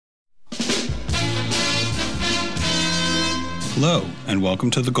Hello, and welcome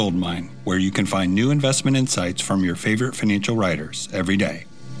to The Gold Mine, where you can find new investment insights from your favorite financial writers every day.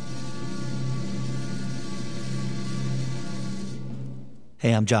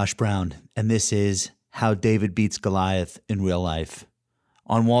 Hey, I'm Josh Brown, and this is How David Beats Goliath in Real Life.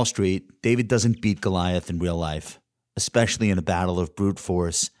 On Wall Street, David doesn't beat Goliath in real life, especially in a battle of brute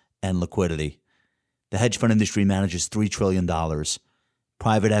force and liquidity. The hedge fund industry manages $3 trillion.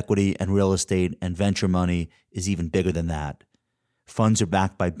 Private equity and real estate and venture money is even bigger than that. Funds are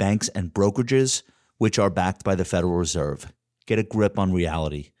backed by banks and brokerages, which are backed by the Federal Reserve. Get a grip on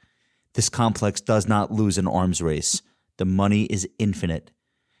reality. This complex does not lose an arms race. The money is infinite.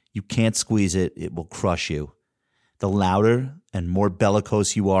 You can't squeeze it. It will crush you. The louder and more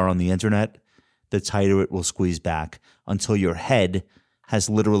bellicose you are on the internet, the tighter it will squeeze back until your head has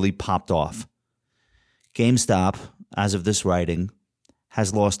literally popped off. GameStop, as of this writing,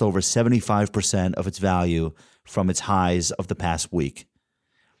 has lost over 75% of its value from its highs of the past week.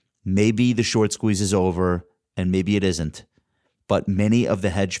 Maybe the short squeeze is over, and maybe it isn't. But many of the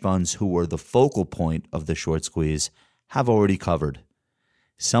hedge funds who were the focal point of the short squeeze have already covered.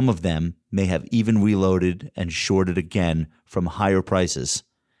 Some of them may have even reloaded and shorted again from higher prices.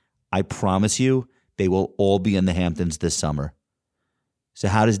 I promise you, they will all be in the Hamptons this summer. So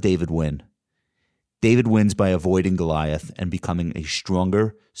how does David win? David wins by avoiding Goliath and becoming a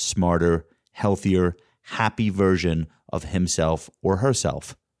stronger, smarter, healthier, happy version of himself or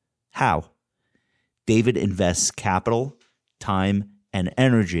herself. How? David invests capital, time, and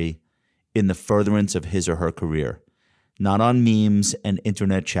energy in the furtherance of his or her career, not on memes and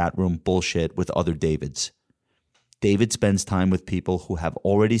internet chat room bullshit with other Davids. David spends time with people who have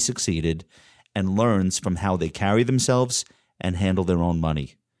already succeeded and learns from how they carry themselves and handle their own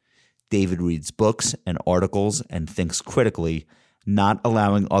money. David reads books and articles and thinks critically, not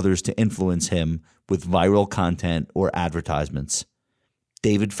allowing others to influence him with viral content or advertisements.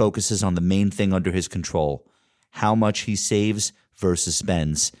 David focuses on the main thing under his control, how much he saves versus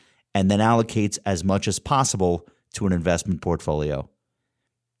spends, and then allocates as much as possible to an investment portfolio.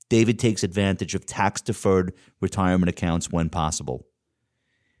 David takes advantage of tax-deferred retirement accounts when possible.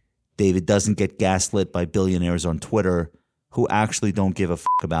 David doesn't get gaslit by billionaires on Twitter who actually don't give a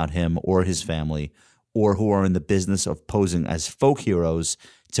fuck about him or his family, or who are in the business of posing as folk heroes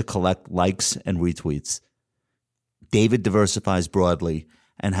to collect likes and retweets. David diversifies broadly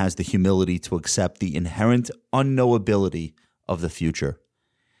and has the humility to accept the inherent unknowability of the future.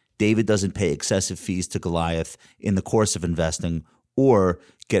 David doesn't pay excessive fees to Goliath in the course of investing or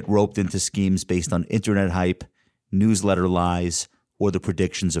get roped into schemes based on internet hype, newsletter lies, or the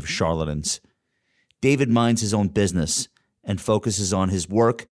predictions of charlatans. David minds his own business and focuses on his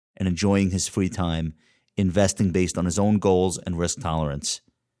work and enjoying his free time, investing based on his own goals and risk tolerance.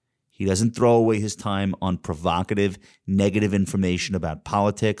 He doesn't throw away his time on provocative, negative information about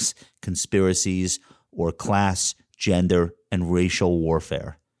politics, conspiracies, or class, gender, and racial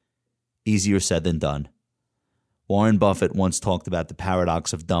warfare. Easier said than done. Warren Buffett once talked about the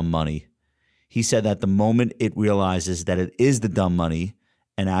paradox of dumb money. He said that the moment it realizes that it is the dumb money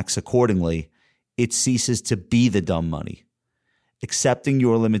and acts accordingly, it ceases to be the dumb money. Accepting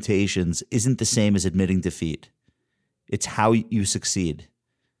your limitations isn't the same as admitting defeat. It's how you succeed,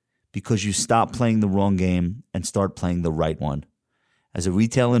 because you stop playing the wrong game and start playing the right one. As a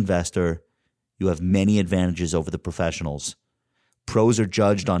retail investor, you have many advantages over the professionals. Pros are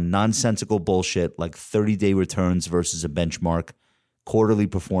judged on nonsensical bullshit like 30-day returns versus a benchmark, quarterly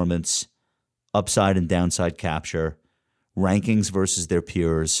performance, upside and downside capture, rankings versus their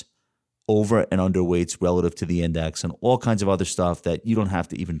peers, over and underweights relative to the index, and all kinds of other stuff that you don't have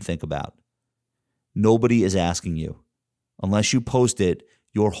to even think about. Nobody is asking you. Unless you post it,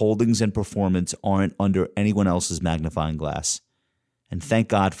 your holdings and performance aren't under anyone else's magnifying glass. And thank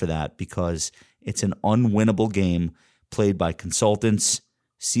God for that, because it's an unwinnable game played by consultants,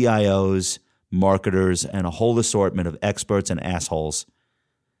 CIOs, marketers, and a whole assortment of experts and assholes.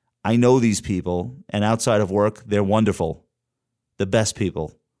 I know these people, and outside of work, they're wonderful. The best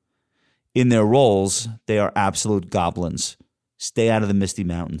people. In their roles, they are absolute goblins. Stay out of the Misty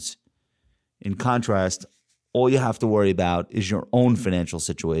Mountains. In contrast, all you have to worry about is your own financial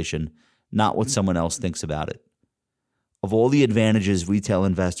situation, not what someone else thinks about it. Of all the advantages retail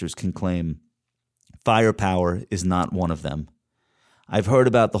investors can claim, firepower is not one of them. I've heard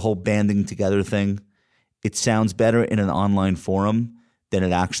about the whole banding together thing. It sounds better in an online forum than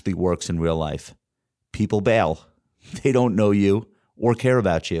it actually works in real life. People bail. They don't know you or care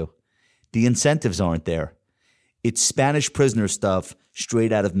about you. The incentives aren't there. It's Spanish prisoner stuff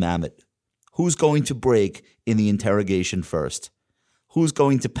straight out of Mamet. Who's going to break in the interrogation first? Who's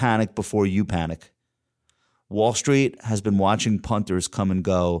going to panic before you panic? Wall Street has been watching punters come and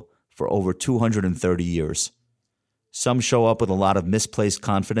go for over 230 years. Some show up with a lot of misplaced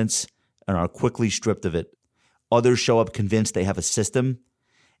confidence and are quickly stripped of it. Others show up convinced they have a system,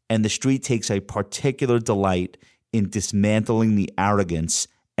 and the street takes a particular delight in dismantling the arrogance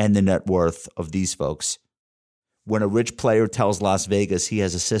and the net worth of these folks. When a rich player tells Las Vegas he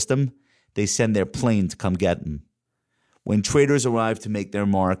has a system, they send their plane to come get him. When traders arrive to make their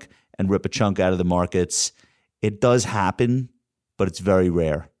mark and rip a chunk out of the markets, it does happen, but it's very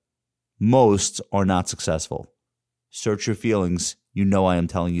rare. Most are not successful. Search your feelings. You know I am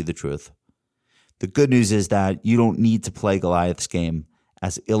telling you the truth. The good news is that you don't need to play Goliath's game,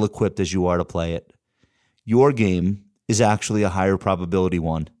 as ill-equipped as you are to play it. Your game is actually a higher probability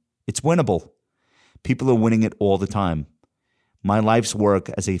one. It's winnable. People are winning it all the time. My life's work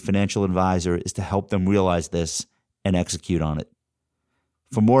as a financial advisor is to help them realize this and execute on it.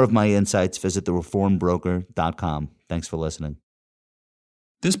 For more of my insights, visit thereformbroker.com. Thanks for listening.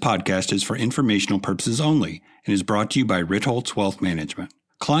 This podcast is for informational purposes only and is brought to you by Ritholtz Wealth Management.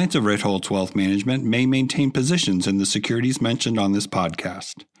 Clients of Ritholtz Wealth Management may maintain positions in the securities mentioned on this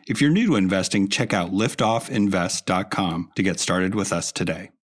podcast. If you're new to investing, check out liftoffinvest.com to get started with us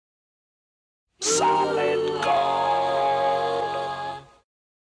today.